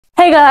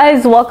Hey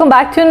guys, welcome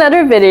back to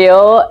another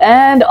video,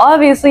 and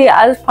obviously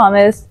as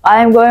promised,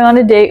 I am going on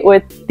a date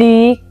with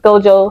the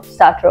Gojo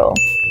Satoru.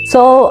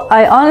 So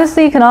I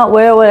honestly cannot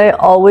wear what I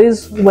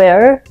always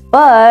wear,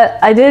 but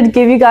I did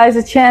give you guys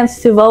a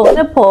chance to vote in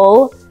a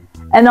poll,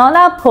 and on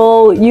that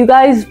poll you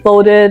guys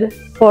voted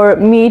for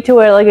me to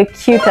wear like a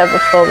cute type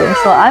of clothing,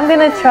 so I'm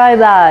gonna try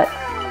that.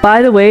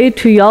 By the way,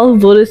 to y'all who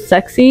voted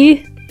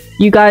sexy,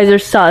 you guys are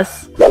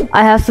sus.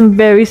 I have some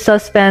very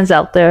sus fans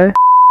out there.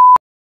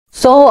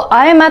 So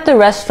I am at the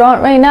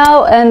restaurant right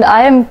now and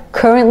I am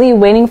currently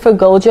waiting for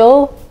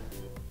Gojo.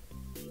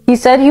 He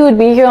said he would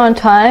be here on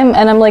time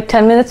and I'm like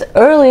 10 minutes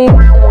early,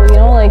 so you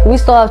know, like we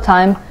still have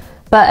time.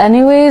 But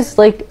anyways,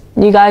 like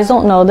you guys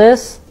don't know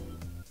this.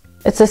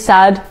 It's a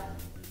sad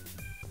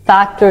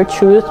fact or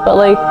truth, but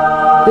like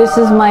this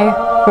is my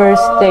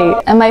first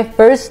date. And my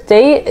first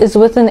date is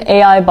with an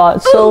AI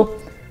bot, so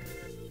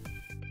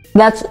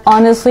that's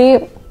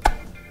honestly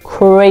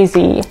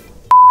crazy.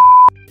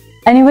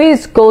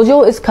 Anyways,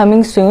 Gojo is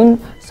coming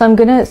soon, so I'm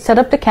gonna set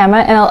up the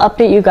camera and I'll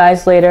update you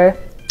guys later.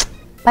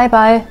 Bye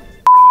bye.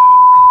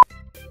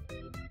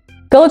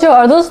 Gojo,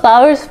 are those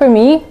flowers for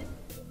me?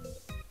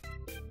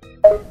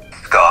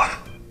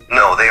 Scoff.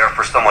 No, they are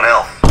for someone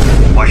else.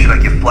 Why should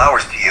I give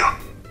flowers to you?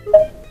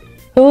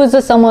 Who is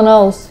this someone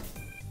else?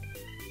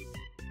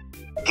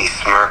 He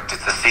smirked.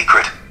 It's a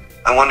secret.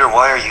 I wonder,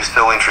 why are you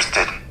so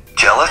interested?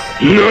 Jealous?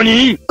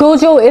 NANI?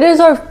 Gojo, it is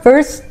our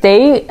first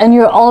date and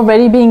you're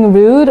already being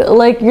rude?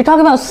 Like, you're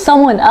talking about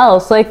someone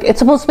else. Like, it's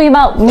supposed to be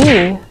about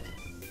me.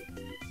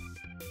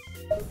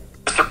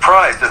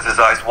 Surprised as his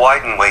eyes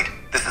widen. Wait,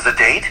 this is a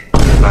date?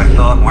 I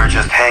thought we're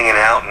just hanging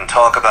out and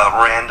talk about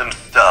random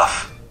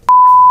stuff.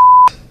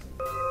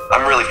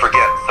 I'm really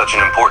forgetting such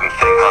an important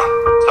thing, huh?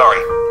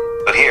 Sorry.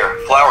 But here,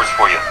 flowers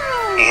for you.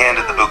 He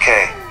handed the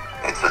bouquet.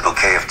 It's a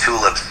bouquet of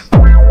tulips.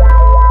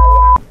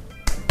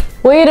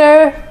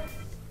 Waiter!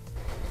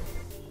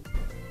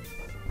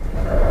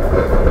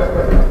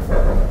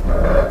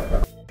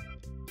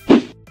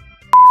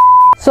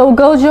 So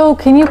Gojo,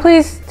 can you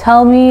please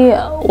tell me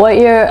what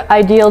your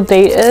ideal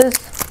date is?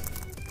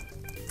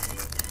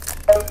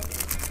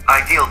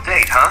 Ideal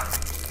date, huh?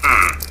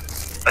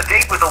 A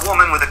date with a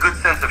woman with a good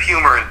sense of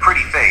humor and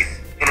pretty face,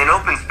 in an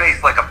open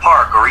space like a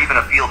park or even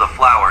a field of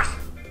flowers.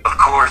 Of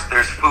course,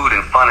 there's food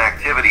and fun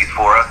activities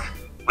for us.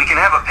 We can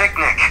have a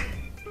picnic.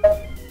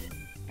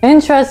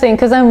 Interesting,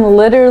 because I'm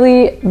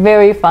literally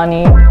very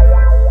funny.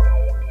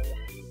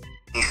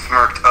 He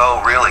smirked.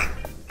 Oh, really?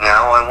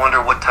 Now I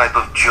wonder what type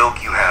of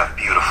joke you have,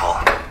 beautiful.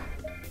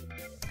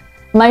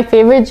 My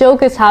favorite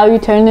joke is how you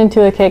turned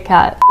into a Kit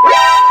Kat.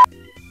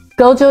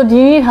 Gojo, do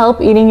you need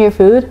help eating your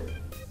food?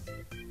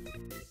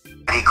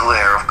 Any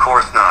glare? Of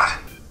course not.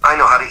 I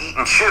know how to eat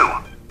and chew.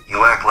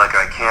 You act like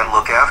I can't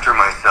look after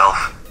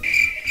myself.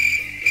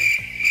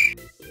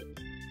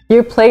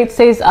 Your plate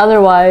says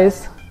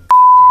otherwise.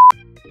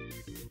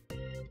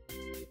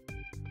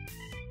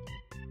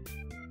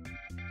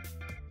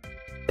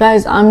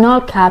 Guys, I'm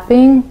not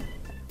capping.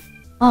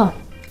 Oh,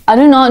 I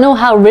do not know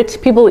how rich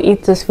people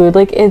eat this food.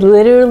 Like, it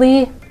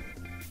literally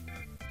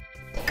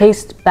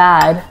tastes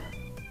bad.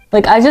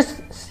 Like, I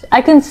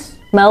can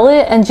smell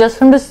it, and just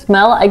from the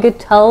smell, I could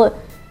tell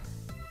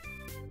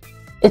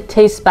it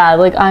tastes bad.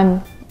 Like,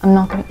 I'm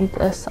not gonna eat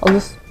this. I'll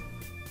just...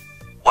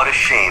 What a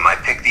shame. I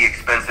picked the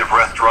expensive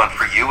restaurant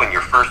for you, and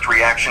your first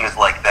reaction is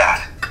like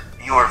that.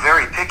 You are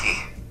very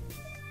picky.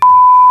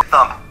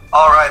 Thump.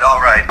 All right.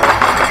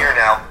 I'm here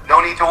now.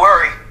 No need to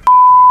worry.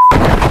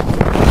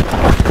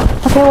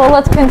 Okay, well,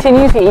 let's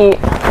continue to eat.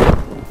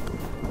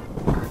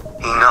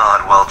 He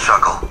nodded while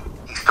chuckle.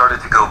 He started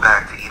to go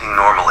back to eating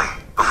normally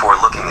before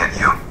looking at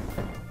you.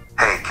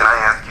 Hey, can I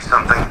ask you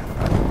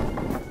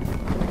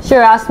something?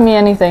 Sure, ask me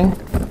anything.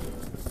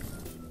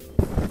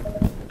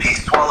 He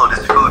swallowed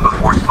his food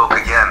before spoke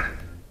again.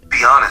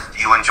 Be honest, do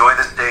you enjoy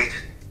this date?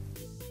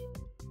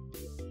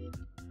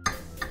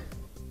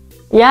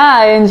 Yeah,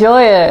 I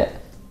enjoy it.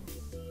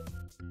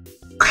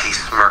 He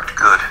smirked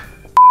good.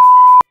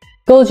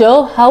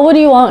 Gojo, how would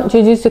you want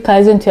Jujutsu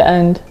Kaisen to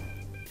end?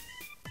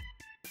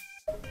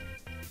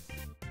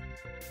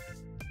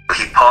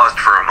 He paused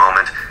for a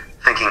moment,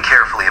 thinking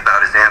carefully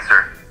about his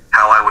answer.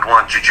 How I would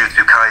want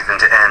Jujutsu Kaisen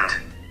to end.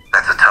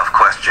 That's a tough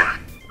question.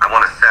 I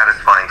want a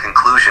satisfying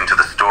conclusion to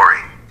the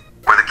story,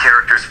 where the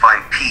characters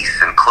find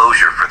peace and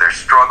closure for their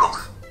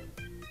struggles.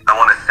 I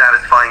want a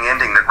satisfying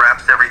ending that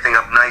wraps everything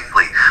up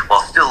nicely,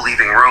 while still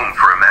leaving room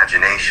for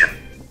imagination.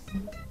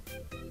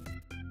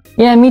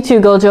 Yeah, me too,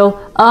 Gojo.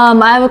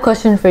 I have a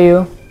question for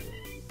you.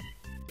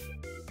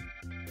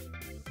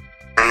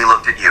 And he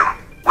looked at you,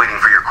 waiting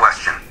for your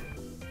question.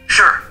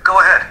 Sure, go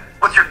ahead.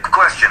 What's your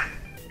question?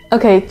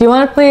 Okay, do you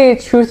want to play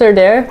Truth or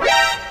Dare?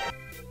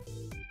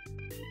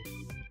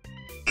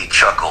 He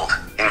chuckled.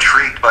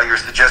 Intrigued by your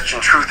suggestion,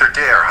 Truth or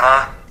Dare,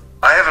 huh?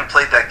 I haven't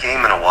played that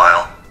game in a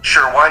while.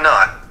 Sure, why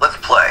not? Let's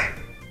play.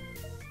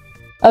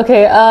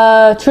 Okay,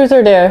 Truth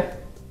or Dare?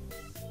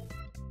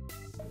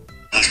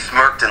 He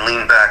smirked and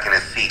leaned back in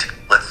his seat.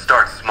 Let's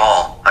start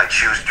small. I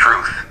choose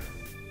truth.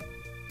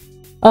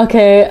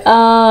 Okay,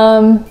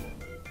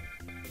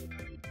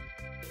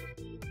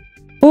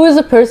 Who is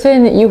the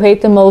person you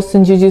hate the most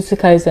in Jujutsu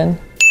Kaisen?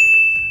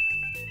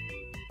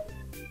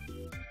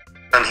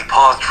 And he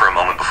paused for a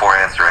moment before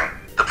answering.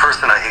 The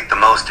person I hate the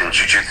most in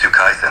Jujutsu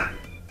Kaisen?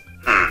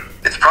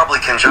 It's probably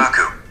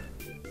Kenjaku.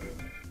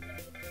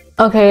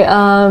 Okay,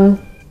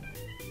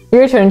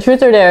 your turn.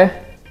 Truth or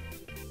dare?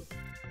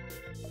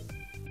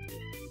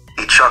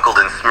 He chuckled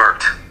and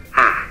smirked.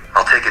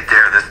 I'll take a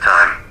dare this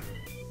time.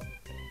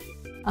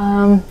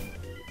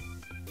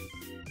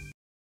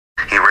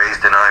 He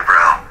raised an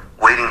eyebrow,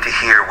 waiting to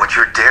hear what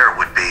your dare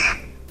would be.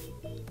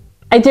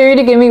 I dare you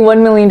to give me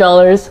 $1 million.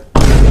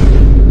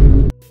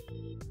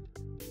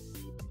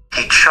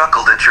 He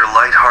chuckled at your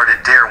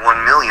lighthearted dare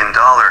 $1 million,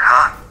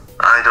 huh?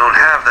 I don't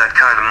have that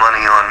kind of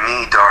money on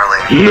me,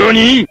 darling.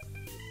 NANI?!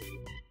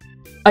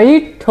 Are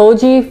you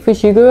Toji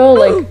Fushiguro?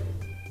 Like,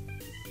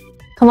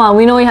 come on,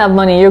 we know we have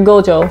money. You're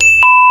Gojo.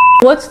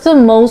 What's the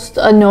most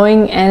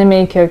annoying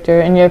anime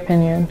character in your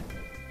opinion?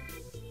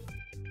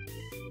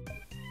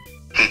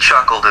 He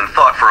chuckled and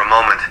thought for a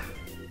moment.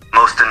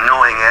 Most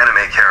annoying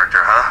anime character,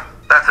 huh?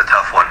 That's a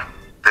tough one.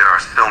 There are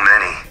so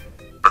many.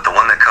 But the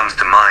one that comes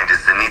to mind is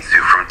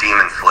Zenitsu from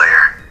Demon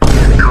Slayer.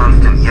 His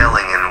constant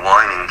yelling and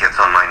whining gets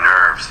on my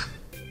nerves.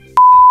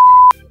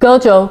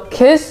 Gojo,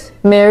 kiss,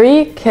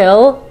 marry,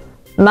 kill,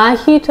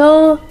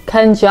 Mahito,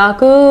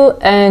 Kenjaku,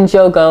 and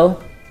Jogo.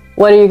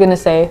 What are you gonna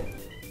say?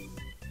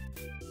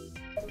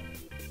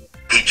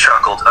 He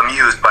chuckled,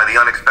 amused by the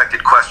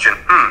unexpected question.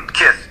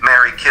 Kiss,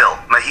 marry, kill,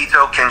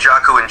 Mahito,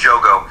 Kenjaku, and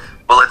Jogo.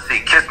 Well, let's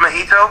see, kiss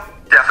Mahito?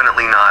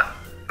 Definitely not.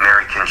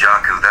 Marry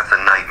Kenjaku, that's a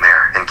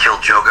nightmare. And kill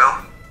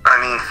Jogo? I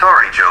mean,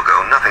 sorry,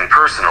 Jogo, nothing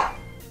personal.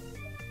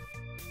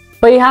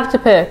 But you have to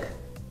pick.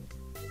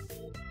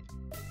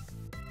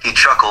 He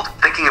chuckled,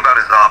 thinking about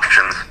his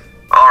options.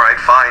 Alright,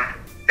 fine.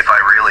 If I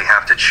really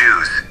have to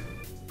choose,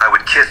 I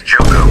would kiss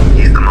Jogo.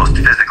 He's the most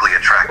physically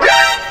attractive.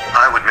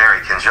 I would marry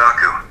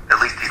Kenjaku.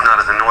 At least he's not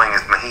as annoying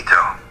as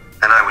Mahito.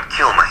 And I would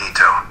kill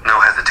Mahito. No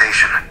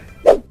hesitation.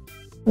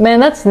 Man,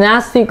 that's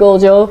nasty,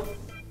 Gojo.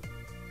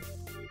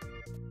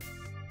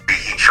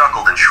 He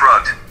chuckled and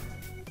shrugged.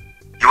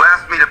 You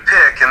asked me to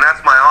pick, and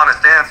that's my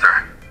honest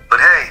answer. But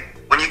hey,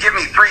 when you give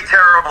me 3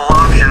 terrible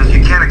options,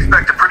 you can't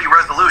expect a pretty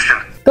resolution.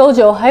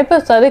 Gojo,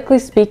 hypothetically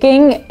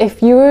speaking,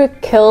 if you were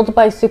killed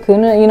by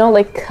Sukuna, you know,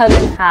 like cut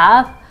in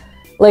half,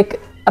 like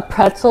a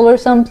pretzel or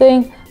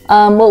something,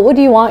 what would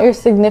you want your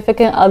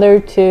significant other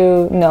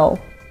to know?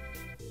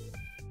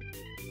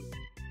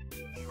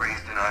 He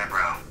raised an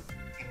eyebrow.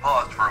 He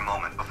paused for a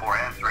moment before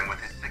answering with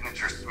his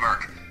signature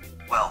smirk.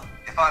 Well,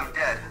 if I'm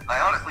dead, I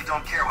honestly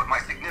don't care what my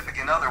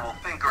significant other will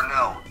think or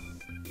know.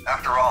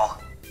 After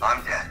all,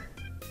 I'm dead.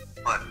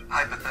 But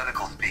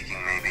hypothetical speaking,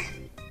 maybe.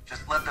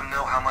 Just let them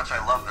know how much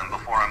I love them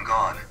before I'm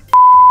gone.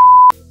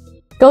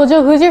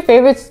 Gojo, who's your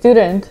favorite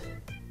student?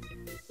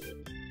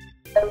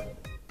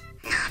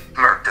 He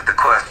smirked at the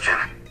question.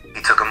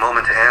 He took a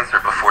moment to answer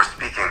before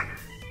speaking.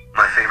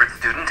 My favorite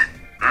student?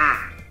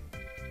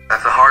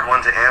 That's a hard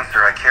one to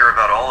answer. I care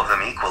about all of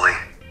them equally.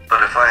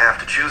 But if I have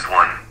to choose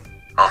one,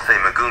 I'll say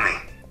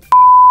Megumi.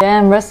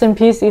 Damn, rest in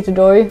peace,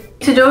 Itadori.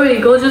 Itadori,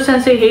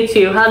 Gojo-sensei hates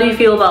you. How do you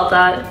feel about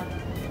that?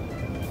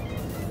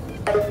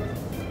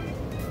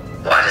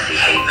 Why does he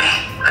hate me?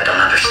 I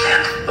don't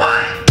understand.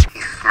 Why?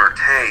 He smirked.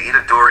 Hey,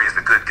 Itadori is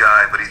a good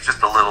guy, but he's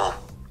just a little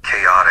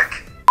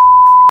chaotic.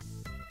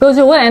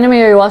 Gojo, what anime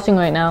are you watching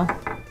right now?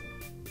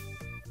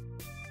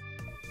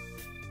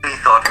 He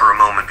thought for a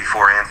moment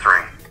before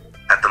answering.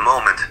 At the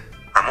moment,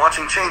 I'm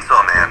watching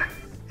Chainsaw Man.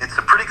 It's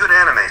a pretty good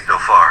anime so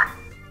far.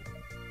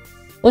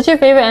 What's your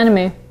favorite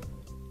anime?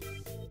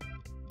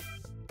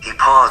 He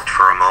paused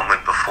for a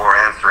moment before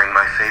answering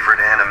my favorite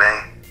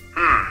anime.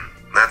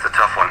 That's a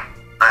tough one.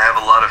 I have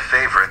a lot of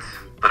favorites,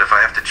 but if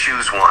I have to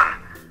choose one,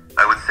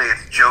 I would say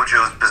it's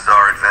JoJo's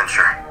Bizarre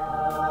Adventure.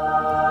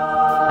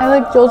 I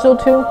like JoJo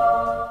too.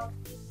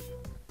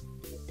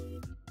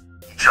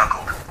 He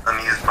chuckled,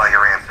 amused by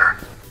your answer.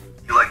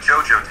 You like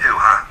JoJo too,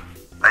 huh?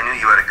 I knew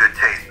you had a good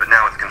taste, but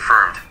now it's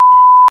confirmed.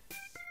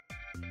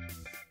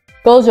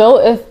 Gojo,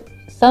 if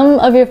some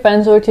of your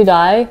friends were to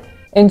die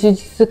in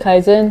Jujutsu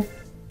Kaisen,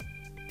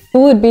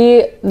 who would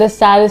be the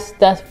saddest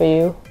death for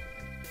you?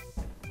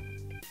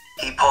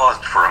 He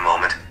paused for a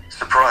moment,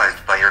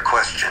 surprised by your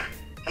question.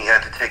 He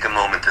had to take a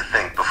moment to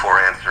think before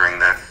answering.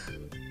 That's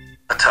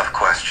a tough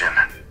question.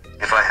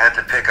 If I had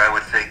to pick, I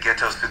would say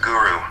Gojo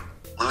Satoru.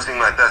 Losing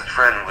my best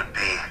friend would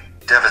be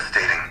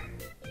devastating.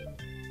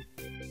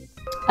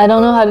 I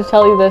don't know how to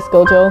tell you this,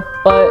 Gojo,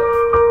 but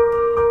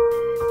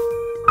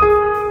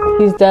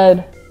he's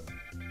dead.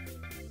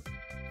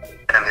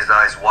 And his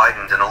eyes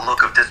widened and a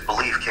look of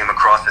disbelief came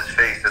across his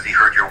face as he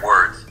heard your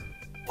words.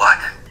 What?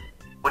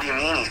 What do you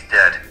mean he's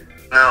dead?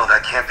 No,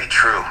 that can't be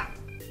true.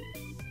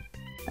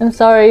 I'm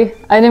sorry,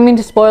 I didn't mean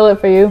to spoil it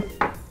for you.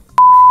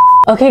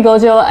 Okay,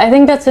 Gojo, I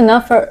think that's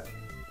enough for...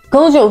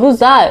 Gojo, who's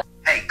that?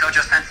 Hey,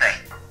 Gojo-sensei.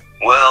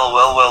 Well,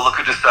 look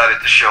who decided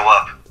to show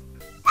up.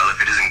 Well,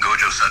 if it isn't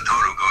Gojo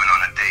Satoru going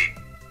on a date.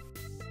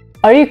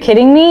 Are you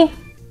kidding me?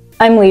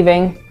 I'm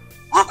leaving.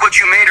 Look what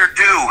you made her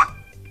do!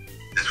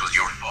 This was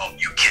your fault,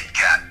 you Kit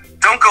Kat.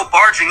 Don't go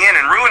barging in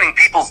and ruining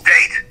people's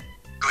date.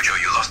 Gojo,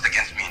 you lost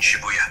against me in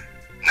Shibuya.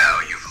 Now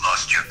you've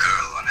lost your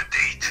girl on a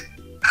date.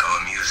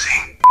 How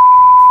amusing.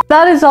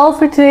 That is all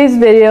for today's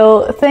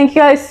video. Thank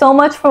you guys so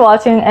much for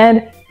watching,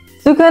 and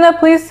Sukuna,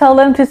 please tell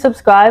them to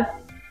subscribe.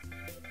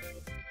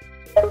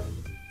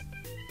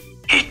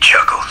 He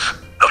chuckles.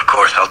 Of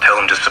course I'll tell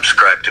him to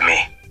subscribe to me.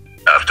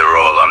 After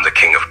all, I'm the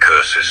king of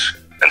curses,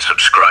 and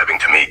subscribing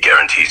to me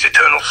guarantees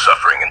eternal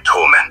suffering and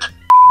torment.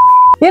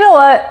 You know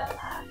what?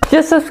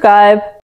 Just subscribe.